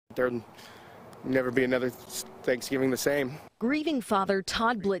There'll never be another Thanksgiving the same. Grieving father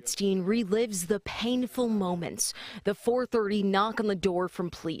Todd Blitstein relives the painful moments. The 4:30 knock on the door from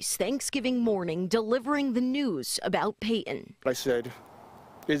police Thanksgiving morning, delivering the news about Peyton. I said,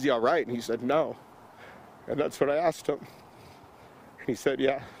 "Is he all right?" And he said, "No." And that's what I asked him. He said,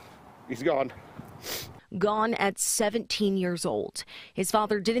 "Yeah, he's gone." Gone at 17 years old. His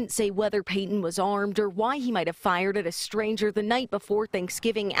father didn't say whether Peyton was armed or why he might have fired at a stranger the night before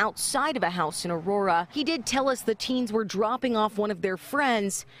Thanksgiving outside of a house in Aurora. He did tell us the teens were dropping off one of their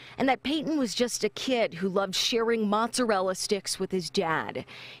friends and that Peyton was just a kid who loved sharing mozzarella sticks with his dad.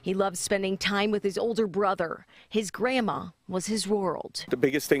 He loved spending time with his older brother. His grandma was his world. The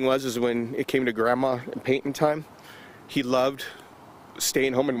biggest thing was when it came to Grandma and Peyton time, he loved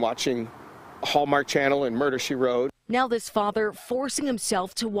staying home and watching Hallmark Channel and Murder, She Wrote. Now this father forcing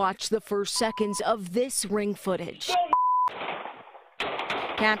himself to watch the first seconds of this ring footage.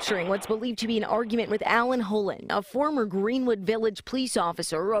 Capturing what's believed to be an argument with Alan Holland, a former Greenwood Village police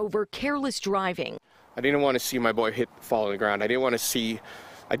officer, over careless driving. I didn't want to see my boy fall on the ground. I didn't want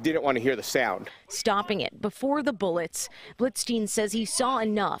to hear the sound. Stopping it before the bullets, Blitstein says he saw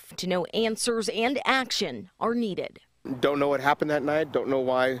enough to know answers and action are needed. Don't know what happened that night, don't know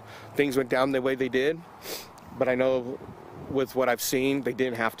why things went down the way they did, but I know with what I've seen, they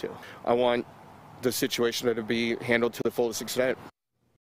didn't have to. I want the situation to be handled to the fullest extent.